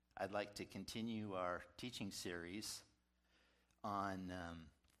I'd like to continue our teaching series on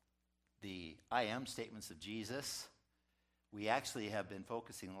the I am statements of Jesus. We actually have been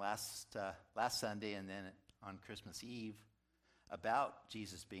focusing last Sunday and then on Christmas Eve about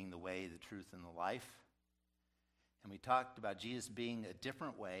Jesus being the way, the truth, and the life. And we talked about Jesus being a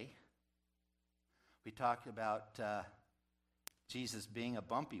different way. We talked about Jesus being a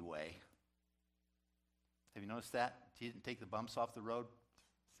bumpy way. Have you noticed that? He didn't take the bumps off the road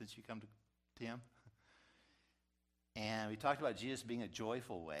since you come to him. And we talked about Jesus being a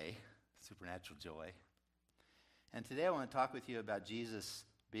joyful way, supernatural joy. And today I want to talk with you about Jesus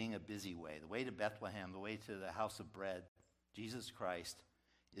being a busy way, the way to Bethlehem, the way to the house of bread. Jesus Christ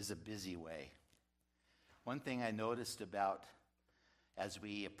is a busy way. One thing I noticed about as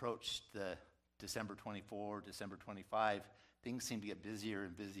we approached the December 24, December 25, things seem to get busier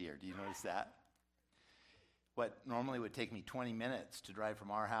and busier. Do you notice that? What normally would take me 20 minutes to drive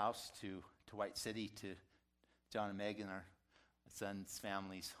from our house to White City to John and Megan, our son's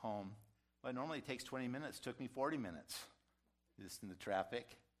family's home, what normally takes 20 minutes took me 40 minutes just in the traffic.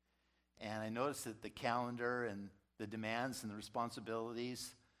 And I noticed that the calendar and the demands and the responsibilities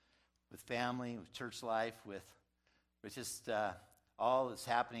with family, with church life, with just all that's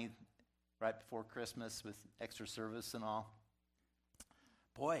happening right before Christmas with extra service and all.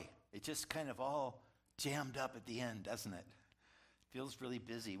 Boy, it just kind of all jammed up at the end, doesn't it? Feels really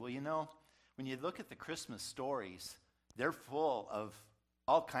busy. Well, you know, when you look at the Christmas stories, they're full of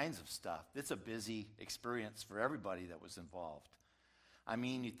all kinds of stuff. It's a busy experience for everybody that was involved. I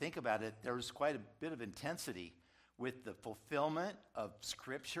mean, you think about it, there was quite a bit of intensity with the fulfillment of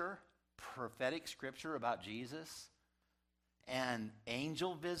Scripture, prophetic Scripture about Jesus, and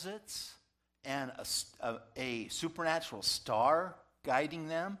angel visits, and a supernatural star guiding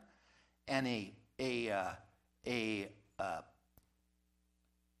them, and a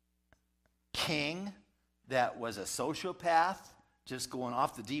king that was a sociopath, just going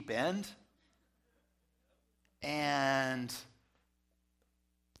off the deep end, and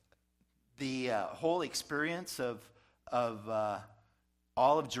the whole experience of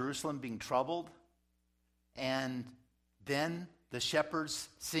all of Jerusalem being troubled, and then the shepherds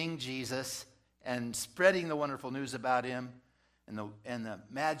seeing Jesus and spreading the wonderful news about him, and the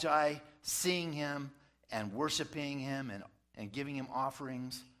Magi seeing him and worshiping him and giving him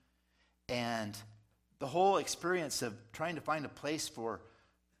offerings, and the whole experience of trying to find a place for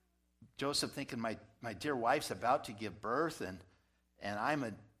Joseph, thinking my dear wife's about to give birth, and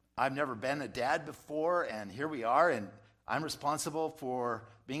I've never been a dad before, and here we are, and I'm responsible for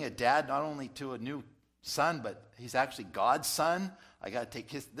being a dad not only to a new son, but he's actually God's son. I got to take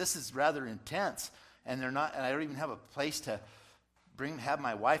this is rather intense, and I don't even have a place to have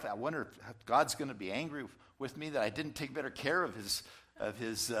my wife. I wonder if God's going to be angry with me that I didn't take better care of his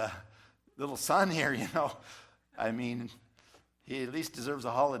little son here, you know. I mean, he at least deserves a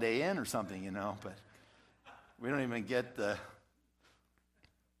Holiday Inn or something, you know, but we don't even get I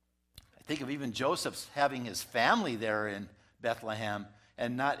think of even Joseph's having his family there in Bethlehem,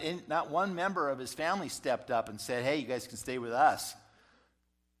 and not one member of his family stepped up and said, hey, you guys can stay with us.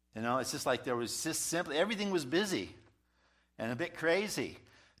 You know, it's just like there was just simply, everything was busy and a bit crazy,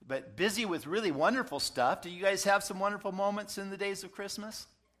 but busy with really wonderful stuff. Do you guys have some wonderful moments in the days of Christmas?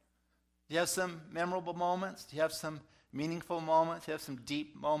 Do you have some memorable moments? Do you have some meaningful moments? Do you have some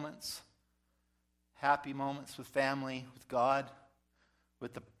deep moments? Happy moments with family, with God,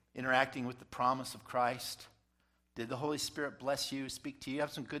 with interacting with the promise of Christ? Did the Holy Spirit bless you, speak to you?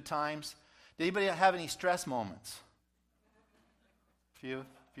 Have some good times? Did anybody have any stress moments? A few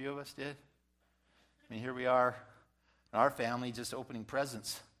of us did. I mean, here we are, our family just opening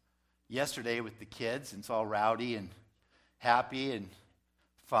presents yesterday with the kids, and it's all rowdy and happy and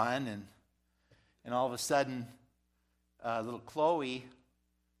fun, and all of a sudden, little Chloe,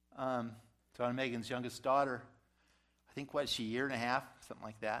 John and Megan's youngest daughter, I think, what, she a year and a half, something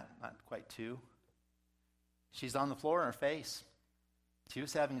like that, not quite 2. She's on the floor on her face. She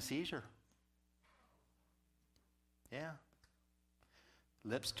was having a seizure. Yeah.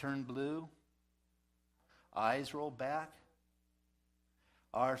 Lips turned blue. Eyes rolled back.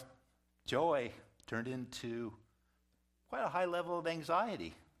 Our joy turned into quite a high level of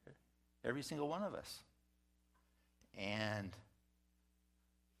anxiety, every single one of us. And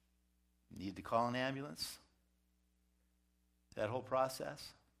need to call an ambulance. That whole process.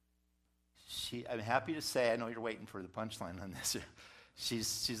 I'm happy to say, I know you're waiting for the punchline on this.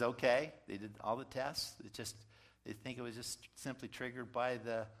 She's okay. They did all the tests. They think it was just simply triggered by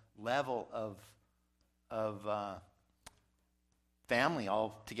the level of family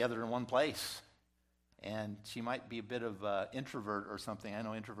all together in one place. and she might be a bit of an introvert or something. I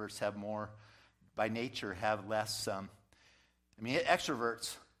know introverts have more, by nature, have less.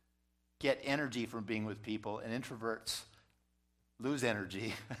 Extroverts get energy from being with people, and introverts lose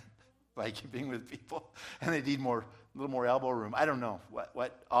energy by being with people, and they need a little more elbow room. I don't know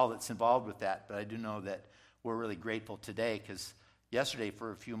what all that's involved with that, but I do know that we're really grateful today, because yesterday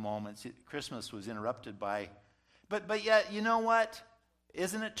for a few moments, Christmas was interrupted by, but yet, you know what?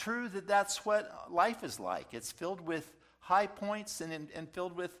 Isn't it true that that's what life is like? It's filled with high points and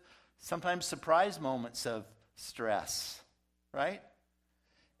filled with sometimes surprise moments of stress, right?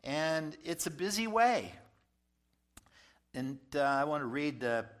 And it's a busy way. And I want to read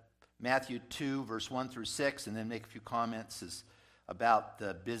Matthew 2, verse 1 through 6, and then make a few comments about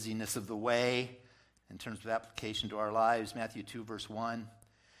the busyness of the way in terms of application to our lives. Matthew 2, verse 1.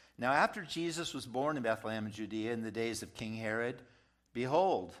 Now after Jesus was born in Bethlehem in Judea in the days of King Herod,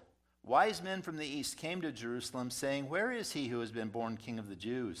 behold, wise men from the east came to Jerusalem, saying, Where is he who has been born King of the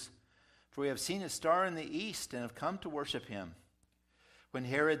Jews? For we have seen his star in the east and have come to worship him. When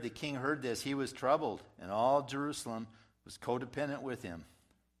Herod the king heard this, he was troubled, and all Jerusalem was codependent with him.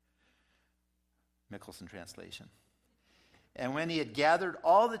 Mickelson translation. And when he had gathered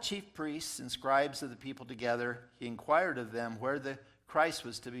all the chief priests and scribes of the people together, he inquired of them where the Christ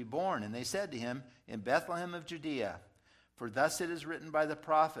was to be born. And they said to him, In Bethlehem of Judea. For thus it is written by the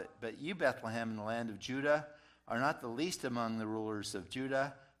prophet, But you, Bethlehem, in the land of Judah, are not the least among the rulers of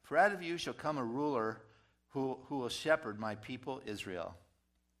Judah, for out of you shall come a ruler who will shepherd my people Israel.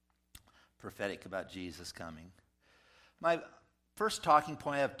 Prophetic about Jesus coming. My first talking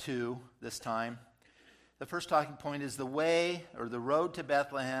point, I have two this time. The first talking point is the way, or the road to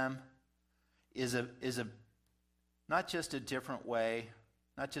Bethlehem is not just a different way,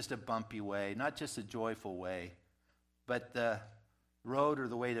 not just a bumpy way, not just a joyful way, but the road or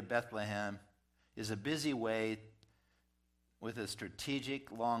the way to Bethlehem is a busy way with a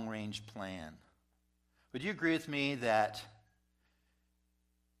strategic long-range plan. Would you agree with me that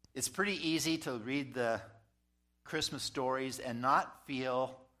it's pretty easy to read the Christmas stories and not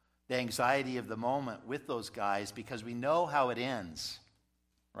feel the anxiety of the moment with those guys because we know how it ends,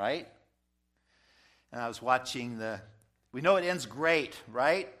 right? And I was watching we know it ends great,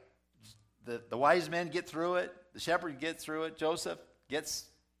 right? The wise men get through it, the shepherd gets through it, Joseph gets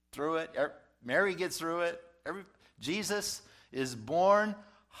through it, Mary gets through it, Jesus is born,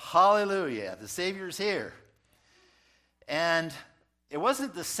 hallelujah, the Savior's here. And it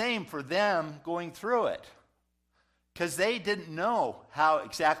wasn't the same for them going through it, because they didn't know how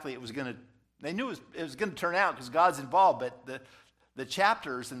exactly it was going to, they knew it was going to turn out because God's involved, but the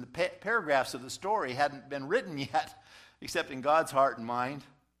chapters and the paragraphs of the story hadn't been written yet, except in God's heart and mind.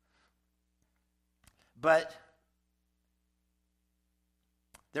 But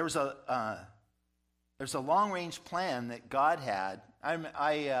there's a long-range plan that God had.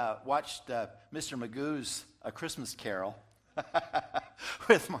 I watched Mr. Magoo's A Christmas Carol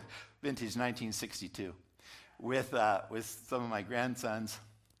with my vintage 1962 with some of my grandsons,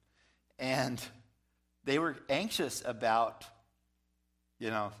 and they were anxious about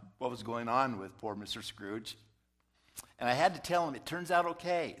what was going on with poor Mr. Scrooge. And I had to tell them, it turns out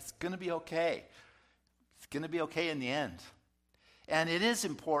okay. It's going to be okay. It's going to be okay in the end. And it is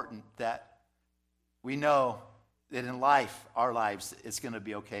important that we know that in life, our lives, it's going to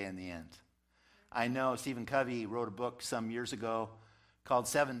be okay in the end. I know Stephen Covey wrote a book some years ago called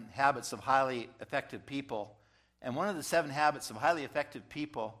 7 Habits of Highly Effective People. And one of the 7 habits of highly effective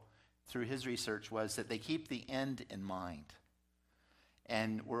people, through his research, was that they keep the end in mind.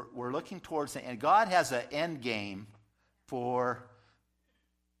 And we're looking towards the end. God has an end game for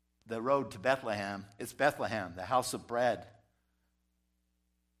the road to Bethlehem. It's Bethlehem, the house of bread.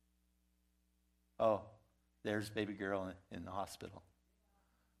 Oh, there's baby girl in the hospital.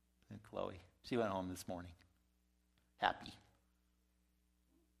 And Chloe. She went home this morning. Happy.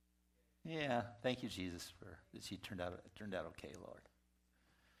 Yeah, thank you, Jesus, for that she turned out okay, Lord.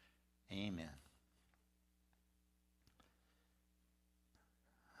 Amen.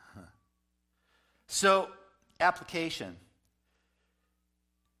 So, application.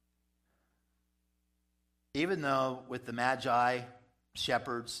 Even though with the Magi,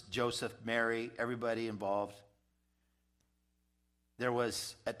 shepherds, Joseph, Mary, everybody involved, there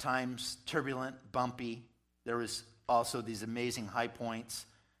was at times turbulent, bumpy. There was also these amazing high points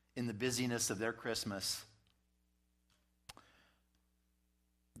in the busyness of their Christmas.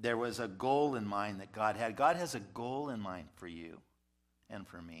 There was a goal in mind that God had. God has a goal in mind for you and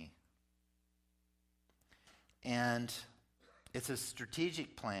for me. And it's a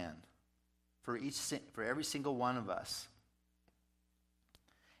strategic plan for every single one of us.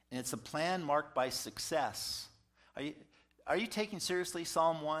 And it's a plan marked by success. Are you taking seriously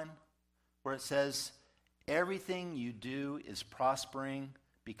Psalm 1, where it says, everything you do is prospering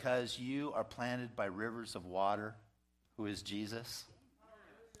because you are planted by rivers of water, who is Jesus?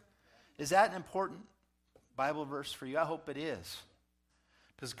 Is that an important Bible verse for you? I hope it is.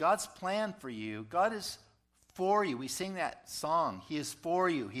 Because God's plan for you, God is for you. We sing that song. He is for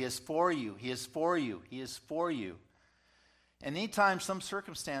you. He is for you. He is for you. He is for you. And anytime some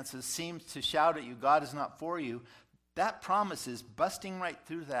circumstances seem to shout at you, God is not for you, that promise is busting right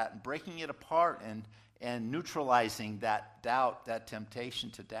through that and breaking it apart and neutralizing that doubt, that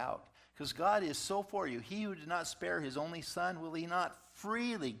temptation to doubt. Because God is so for you. He who did not spare his only son, will he not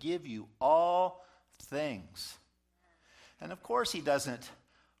freely give you all things? And of course he doesn't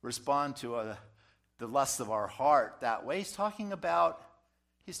respond to the lusts of our heart that way. He's talking about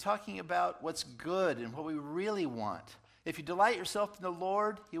what's good and what we really want. If you delight yourself in the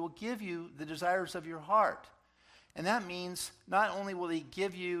Lord, he will give you the desires of your heart. And that means not only will he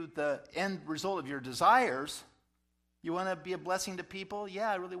give you the end result of your desires, you want to be a blessing to people?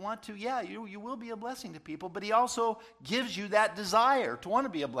 Yeah, I really want to. Yeah, you will be a blessing to people. But he also gives you that desire to want to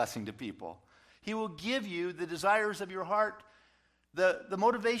be a blessing to people. He will give you the desires of your heart. The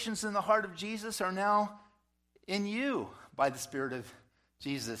motivations in the heart of Jesus are now in you by the Spirit of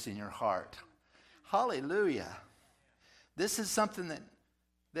Jesus in your heart. Hallelujah. This is something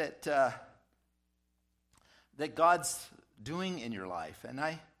that God's doing in your life. And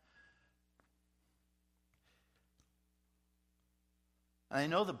I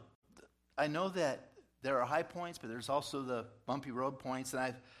know that there are high points, but there's also the bumpy road points.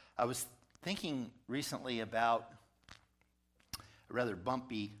 And I was thinking recently about a rather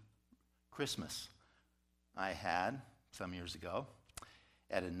bumpy Christmas I had some years ago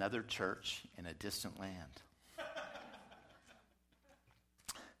at another church in a distant land.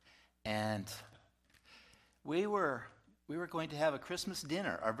 And we were going to have a Christmas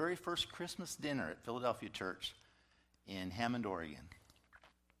dinner, our very first Christmas dinner at Philadelphia Church in Hammond, Oregon.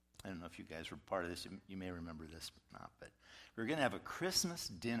 I don't know if you guys were part of this. You may remember this, not, but we were going to have a Christmas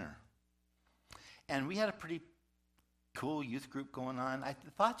dinner. And we had a pretty cool youth group going on.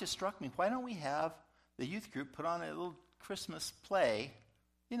 The thought just struck me, why don't we have the youth group put on a little Christmas play,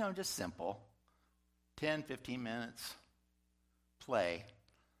 just simple, 10, 15 minutes play,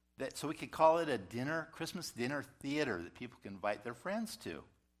 so we could call it a Christmas dinner theater that people can invite their friends to.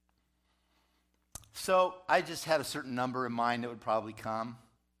 So I just had a certain number in mind that would probably come.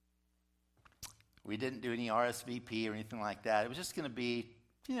 We didn't do any RSVP or anything like that. It was just going to be,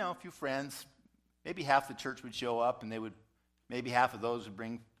 a few friends. Maybe half the church would show up, and maybe half of those would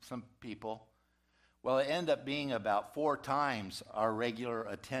bring some people. Well, it ended up being about 4 times our regular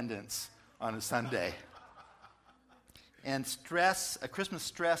attendance on a Sunday. And Christmas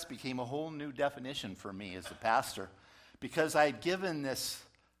stress became a whole new definition for me as a pastor, because I had given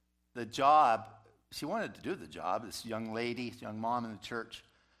the job. She wanted to do the job, this young lady, young mom in the church,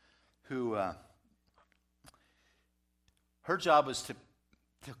 who her job was to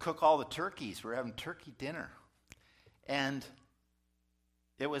cook all the turkeys. We were having turkey dinner. And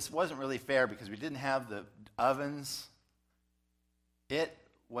it wasn't really fair because we didn't have the ovens.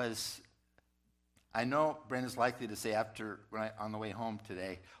 I know Brenda's likely to say on the way home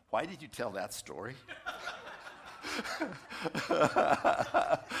today, why did you tell that story?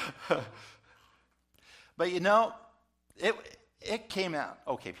 But it came out.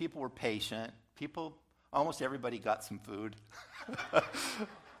 Okay, people were patient. Almost everybody got some food.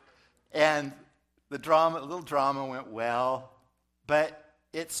 And the little drama went well. But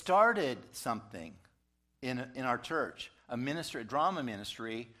it started something in our church, a drama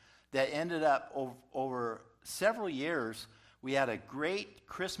ministry, that ended up over several years. We had a great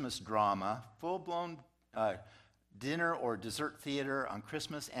Christmas drama, full-blown dinner or dessert theater on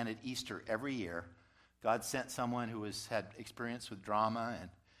Christmas and at Easter every year. God sent someone who had experience with drama,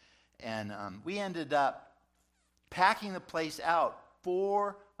 and we ended up packing the place out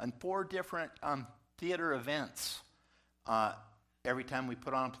on 4 different theater events every time we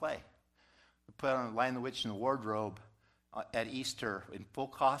put on a play. We put on Lion the Witch and the Wardrobe at Easter in full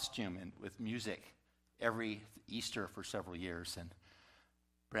costume and with music every Easter for several years. And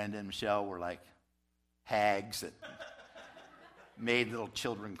Brenda and Michelle were like hags that made little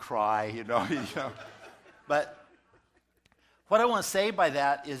children cry, But what I want to say by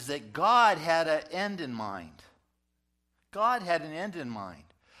that is that God had an end in mind. God had an end in mind.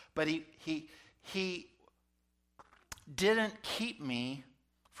 But he didn't keep me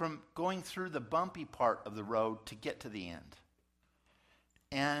from going through the bumpy part of the road to get to the end.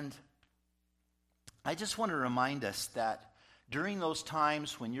 And I just want to remind us that during those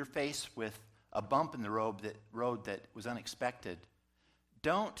times when you're faced with a bump in the road that was unexpected,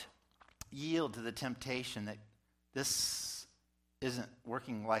 don't yield to the temptation that this isn't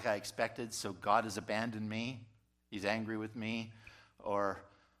working like I expected, so God has abandoned me, he's angry with me, or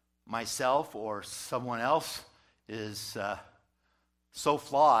myself or someone else is so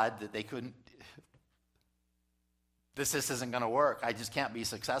flawed that this isn't going to work. I just can't be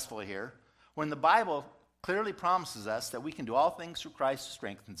successful here. When the Bible clearly promises us that we can do all things through Christ who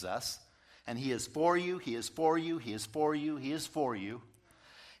strengthens us, and he is for you, he is for you, he is for you, he is for you.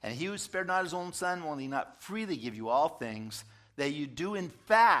 And he who spared not his own son, will he not freely give you all things, that you do in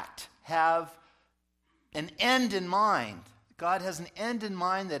fact have an end in mind. God has an end in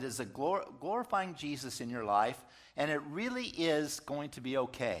mind that is a glorifying Jesus in your life, and it really is going to be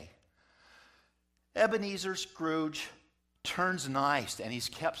okay. Ebenezer Scrooge turns nice, and he's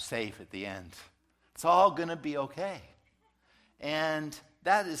kept safe at the end. It's all going to be okay. And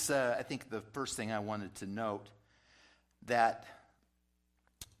that is, I think, the first thing I wanted to note, that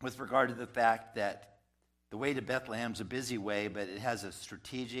with regard to the fact that the way to Bethlehem is a busy way, but it has a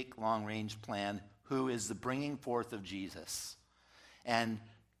strategic, long-range plan, who is the bringing forth of Jesus. And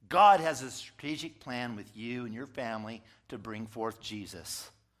God has a strategic plan with you and your family to bring forth Jesus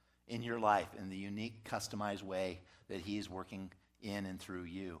in your life in the unique, customized way that he's working in and through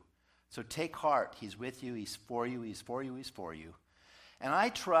you. So take heart. He's with you. He's for you. He's for you. He's for you. And I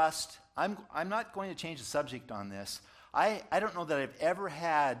trust, I'm not going to change the subject on this. I don't know that I've ever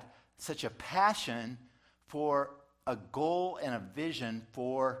had such a passion for a goal and a vision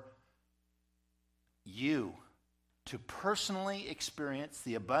for you to personally experience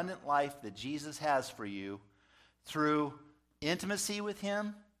the abundant life that Jesus has for you through intimacy with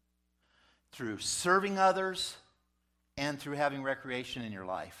him, through serving others, and through having recreation in your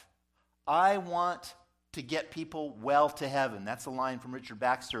life. I want to get people well to heaven. That's a line from Richard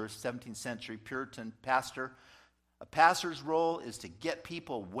Baxter, a 17th century Puritan pastor. A pastor's role is to get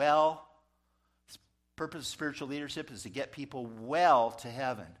people well. The purpose of spiritual leadership is to get people well to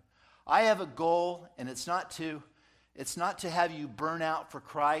heaven. I have a goal, and it's not to have you burn out for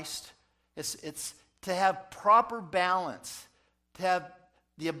Christ. It's to have proper balance, to have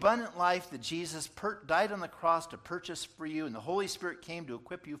the abundant life that Jesus died on the cross to purchase for you, and the Holy Spirit came to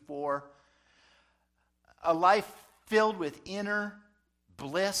equip you for. A life filled with inner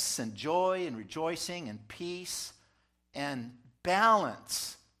bliss and joy and rejoicing and peace and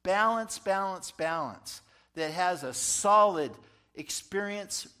balance, that has a solid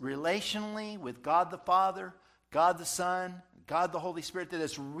experience relationally with God the Father, God the Son, God the Holy Spirit, that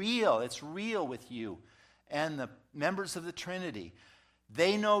it's real with you and the members of the Trinity.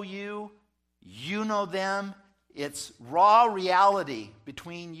 They know you, you know them. It's raw reality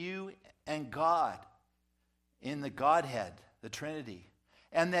between you and God in the Godhead, the Trinity.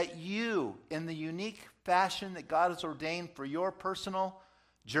 And that you, in the unique fashion that God has ordained for your personal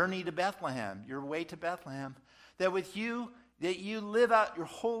journey to Bethlehem, your way to Bethlehem, that you live out your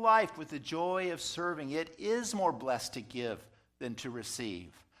whole life with the joy of serving. It is more blessed to give than to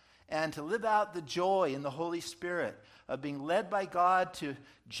receive. And to live out the joy in the Holy Spirit of being led by God to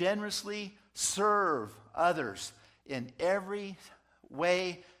generously serve others in every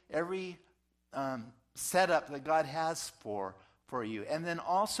way, every setup that God has for you. And then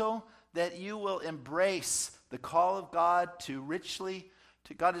also that you will embrace the call of God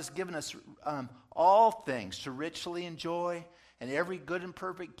God has given us all things to richly enjoy, and every good and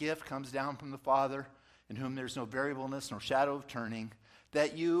perfect gift comes down from the Father, in whom there's no variableness nor shadow of turning,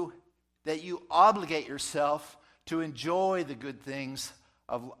 that you obligate yourself to enjoy the good things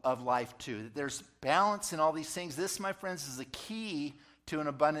of life too. That there's balance in all these things. This, my friends, is the key to an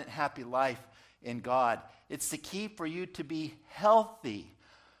abundant, happy life in God. It's the key for you to be healthy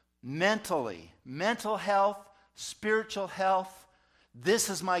mentally, mental health, spiritual health. This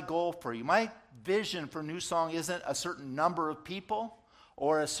is my goal for you. My vision for New Song isn't a certain number of people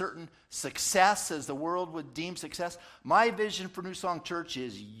or a certain success as the world would deem success. My vision for New Song Church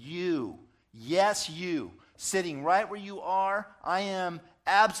is you. Yes, you. Sitting right where you are. I am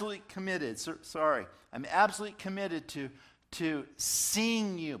absolutely committed. I'm absolutely committed to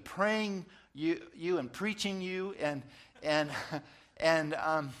seeing you, praying you and preaching you and in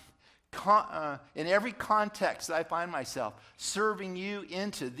every context that I find myself, serving you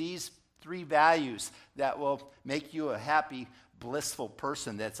into these three values that will make you a happy, blissful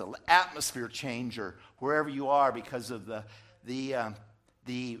person that's an atmosphere changer wherever you are because of the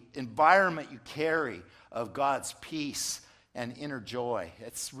environment you carry of God's peace and inner joy.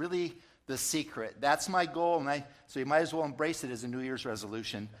 It's really the secret. That's my goal, so you might as well embrace it as a New Year's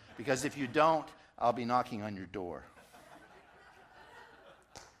resolution, because if you don't, I'll be knocking on your door.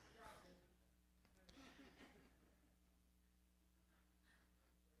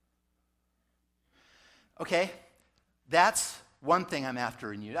 Okay, that's one thing I'm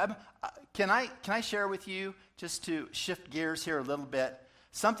after in you. Can I share with you, just to shift gears here a little bit,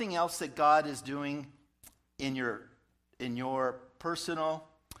 something else that God is doing in your personal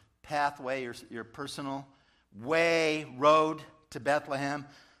pathway, your personal road to Bethlehem,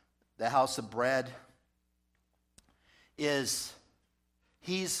 the house of bread, is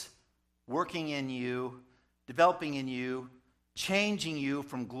He's working in you, developing in you, changing you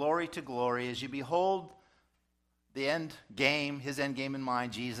from glory to glory as you behold the end game, His end game in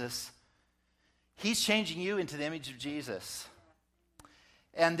mind, Jesus. He's changing you into the image of Jesus.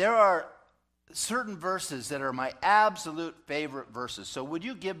 And there are certain verses that are my absolute favorite verses. So would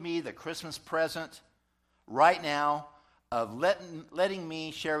you give me the Christmas present right now of letting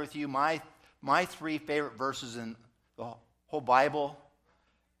me share with you my 3 favorite verses in the whole Bible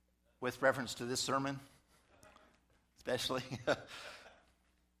with reference to this sermon, especially?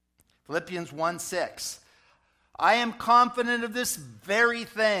 Philippians 1:6. I am confident of this very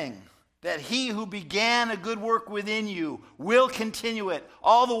thing, that He who began a good work within you will continue it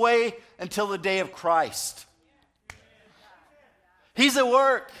all the way until the day of Christ. He's at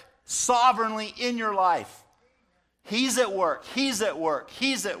work sovereignly in your life. He's at work. He's at work.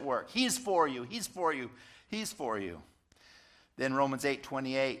 He's at work. He's for you. He's for you. He's for you. Then Romans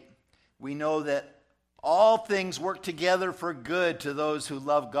 8:28. We know that all things work together for good to those who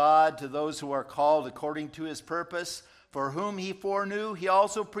love God, to those who are called according to His purpose. For whom He foreknew, He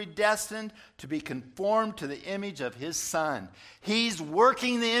also predestined to be conformed to the image of His Son. He's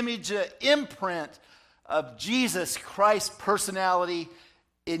working the imprint of Jesus Christ's personality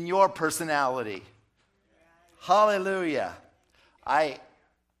in your personality. Hallelujah.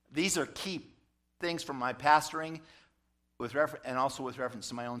 These are key things from my pastoring and also with reference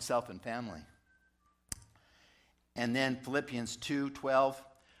to my own self and family. And then Philippians 2:12.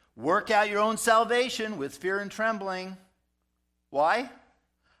 Work out your own salvation with fear and trembling. Why?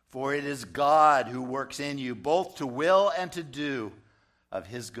 For it is God who works in you both to will and to do of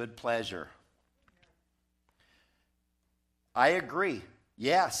His good pleasure. I agree.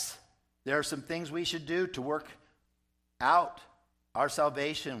 Yes, there are some things we should do to work out our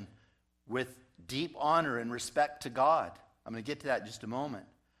salvation with deep honor and respect to God. I'm going to get to that in just a moment.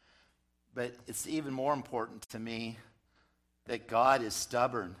 But it's even more important to me that God is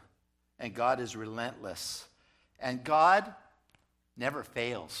stubborn and God is relentless. And God never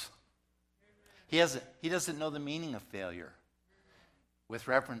fails. He doesn't know the meaning of failure. With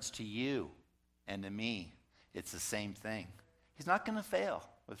reference to you and to me, it's the same thing. He's not going to fail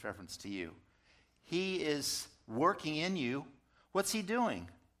with reference to you. He is working in you. What's He doing?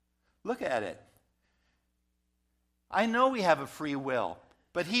 Look at it. I know we have a free will,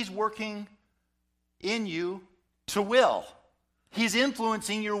 but He's working in you to will. He's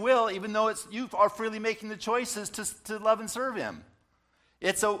influencing your will, even though you are freely making the choices to love and serve Him.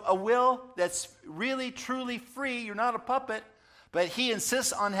 It's a will that's really, truly free. You're not a puppet, but He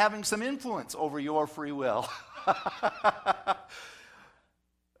insists on having some influence over your free will. I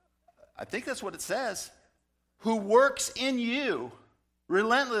think that's what it says. Who works in you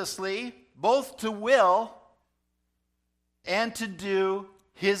relentlessly, both to will and to do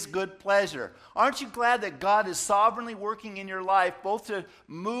His good pleasure. Aren't you glad that God is sovereignly working in your life, both to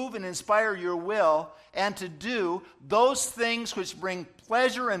move and inspire your will and to do those things which bring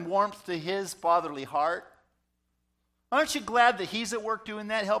pleasure and warmth to His fatherly heart? Aren't you glad that He's at work doing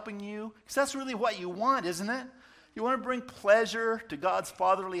that, helping you? Because that's really what you want, isn't it? You want to bring pleasure to God's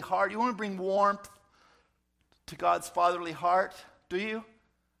fatherly heart. You want to bring warmth to God's fatherly heart, do you?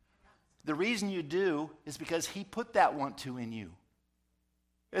 The reason you do is because He put that want to in you.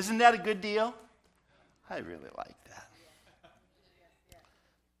 Isn't that a good deal? I really like that.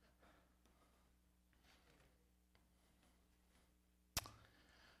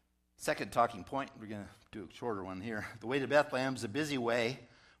 Second talking point, we're going to do a shorter one here. The way to Bethlehem is a busy way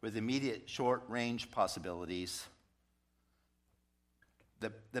with immediate short-range possibilities.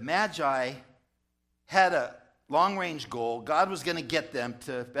 The Magi had a long-range goal. God was going to get them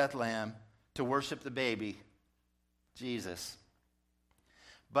to Bethlehem to worship the baby, Jesus.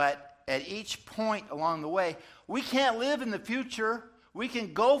 But at each point along the way, we can't live in the future. We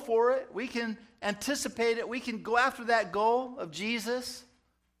can go for it. We can anticipate it. We can go after that goal of Jesus,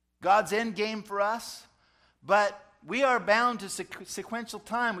 God's end game for us. But we are bound to sequential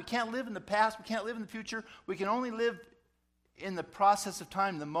time. We can't live in the past. We can't live in the future. We can only live in the process of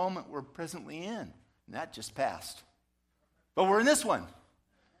time, the moment we're presently in. And that just passed. But we're in this one.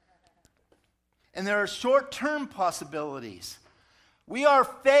 And there are short-term possibilities. We are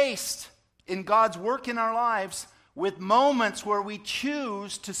faced in God's work in our lives with moments where we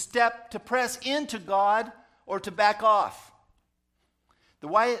choose to press into God or to back off.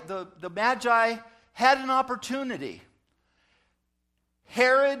 The Magi had an opportunity.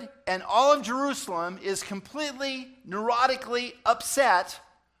 Herod and all of Jerusalem is completely neurotically upset.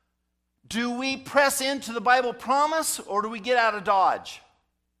 Do we press into the Bible promise or do we get out of Dodge?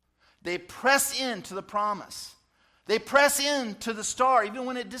 They press into the promise. They press into the star. Even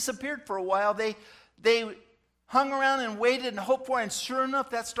when it disappeared for a while, they hung around and waited and hoped for it. And sure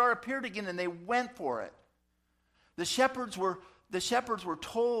enough, that star appeared again and they went for it. The shepherds were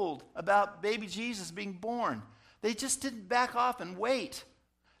told about baby Jesus being born. They just didn't back off and wait.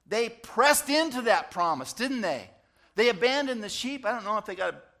 They pressed into that promise, didn't they? They abandoned the sheep. I don't know if they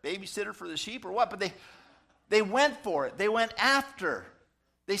got a babysitter for the sheep or what, but they went for it. They went after.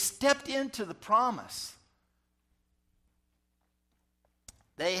 They stepped into the promise.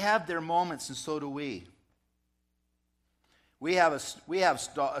 They have their moments, and so do we. We have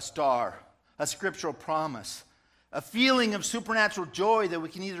a star, a scriptural promise, a feeling of supernatural joy that we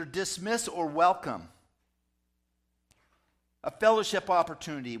can either dismiss or welcome. A fellowship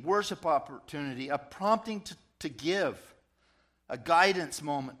opportunity, worship opportunity, a prompting to give, a guidance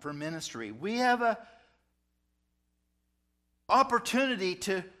moment for ministry. We have an opportunity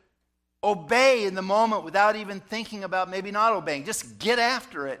to obey in the moment without even thinking about maybe not obeying. Just get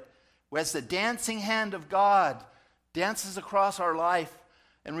after it as the dancing hand of God dances across our life,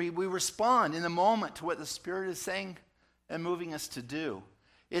 and we respond in the moment to what the Spirit is saying and moving us to do.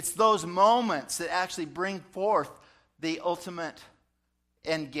 It's those moments that actually bring forth the ultimate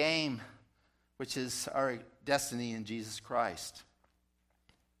end game, which is our destiny in Jesus Christ.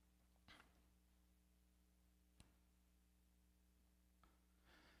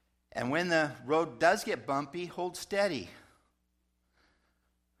 And when the road does get bumpy, hold steady.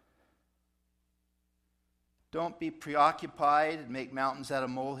 Don't be preoccupied and make mountains out of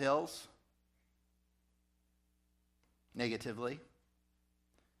molehills. Negatively.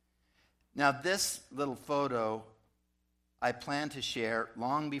 Now, this little photo I planned to share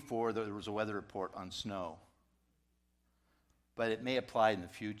long before there was a weather report on snow. But it may apply in the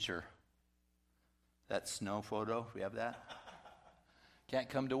future. That snow photo, we have that? Can't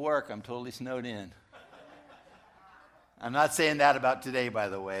come to work, I'm totally snowed in. I'm not saying that about today, by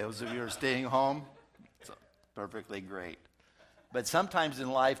the way. Those of you who are staying home, it's perfectly great. But sometimes in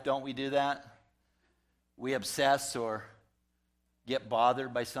life, don't we do that? We obsess or get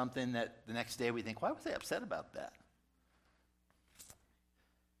bothered by something that the next day we think, why was I upset about that?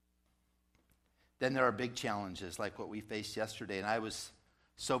 Then there are big challenges like what we faced yesterday, and I was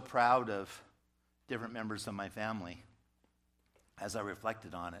so proud of different members of my family as I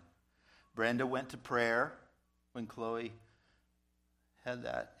reflected on it. Brenda went to prayer when Chloe had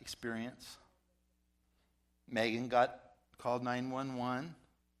that experience. Megan called 911.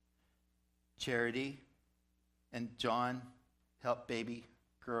 Charity and John helped baby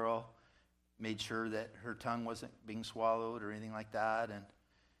girl, made sure that her tongue wasn't being swallowed or anything like that.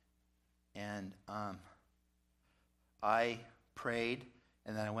 And I prayed,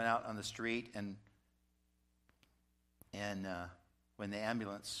 and then I went out on the street, and when the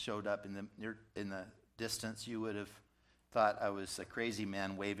ambulance showed up in the distance, you would have thought I was a crazy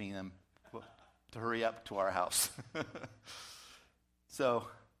man waving them to hurry up to our house. So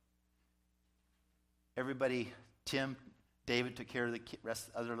everybody, Tim, David took care of the rest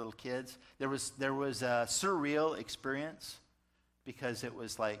of the other little kids. There was a surreal experience because it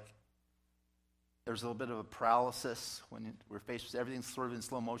was like there was a little bit of a paralysis when we're faced with everything sort of in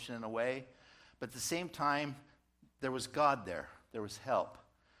slow motion in a way. But at the same time, there was God there. There was help.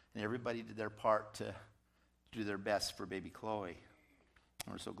 And everybody did their part to do their best for baby Chloe.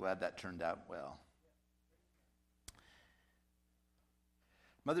 And we're so glad that turned out well.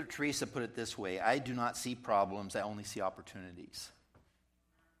 Mother Teresa put it this way: I do not see problems, I only see opportunities.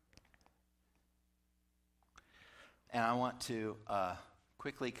 And I want to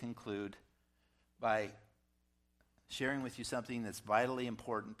quickly conclude by sharing with you something that's vitally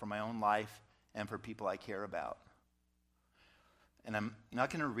important for my own life and for people I care about. And I'm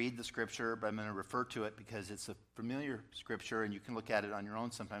not going to read the scripture, but I'm going to refer to it because it's a familiar scripture, and you can look at it on your own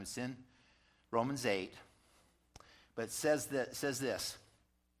sometimes. It's in Romans 8. But it says this: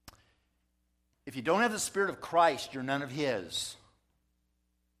 if you don't have the Spirit of Christ, you're none of His.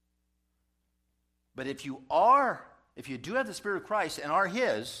 But if you do have the Spirit of Christ and are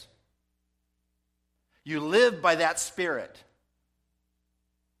His, you live by that Spirit.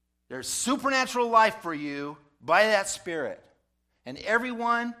 There's supernatural life for you by that Spirit. And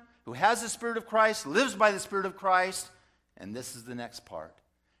everyone who has the Spirit of Christ lives by the Spirit of Christ. And this is the next part.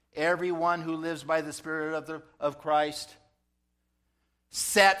 Everyone who lives by the Spirit of Christ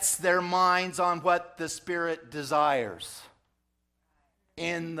sets their minds on what the Spirit desires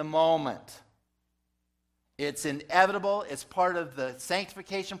in the moment. It's inevitable. It's part of the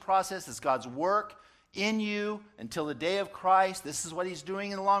sanctification process. It's God's work in you until the day of Christ. This is what he's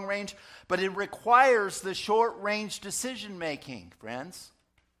doing in the long range. But it requires the short range decision making, friends.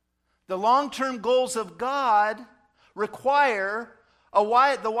 The long-term goals of God require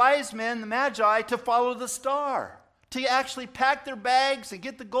the wise men, the Magi, to follow the star, to actually pack their bags and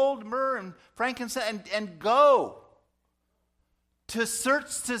get the gold, myrrh, and frankincense and go. To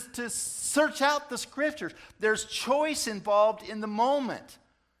search out the Scriptures. There's choice involved in the moment.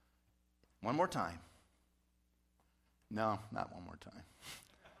 One more time. No, not one more time.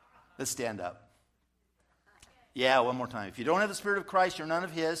 Let's stand up. Yeah, one more time. If you don't have the Spirit of Christ, you're none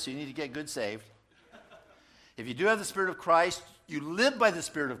of his, so you need to get good saved. If you do have the Spirit of Christ, you live by the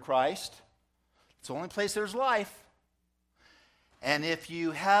Spirit of Christ. It's the only place there's life. And if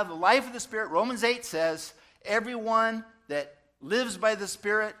you have the life of the Spirit, Romans 8 says, everyone that lives by the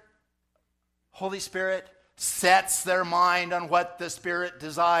Spirit, Holy Spirit, sets their mind on what the Spirit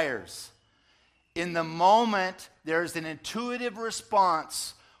desires. In the moment, there's an intuitive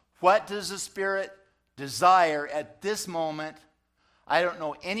response. What does the Spirit desire at this moment? I don't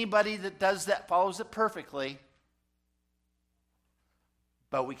know anybody that does that, follows it perfectly,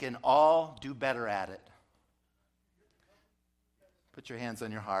 but we can all do better at it. Put your hands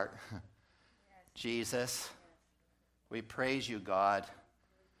on your heart. Jesus, we praise you, God.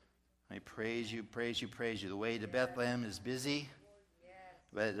 We praise you, praise you, praise you. The way to Bethlehem is busy,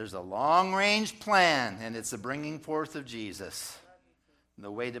 but there's a long-range plan, and it's the bringing forth of Jesus.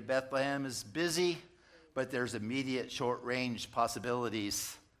 The way to Bethlehem is busy, but there's immediate short-range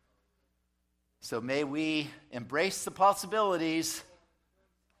possibilities. So may we embrace the possibilities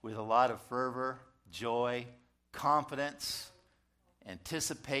with a lot of fervor, joy, confidence,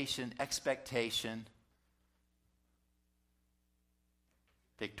 anticipation, expectation.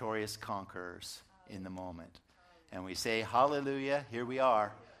 Victorious conquerors in the moment. And we say, hallelujah, here we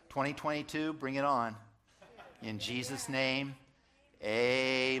are. 2022, bring it on. In Jesus' name,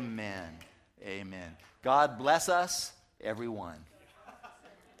 amen. Amen. God bless us, everyone.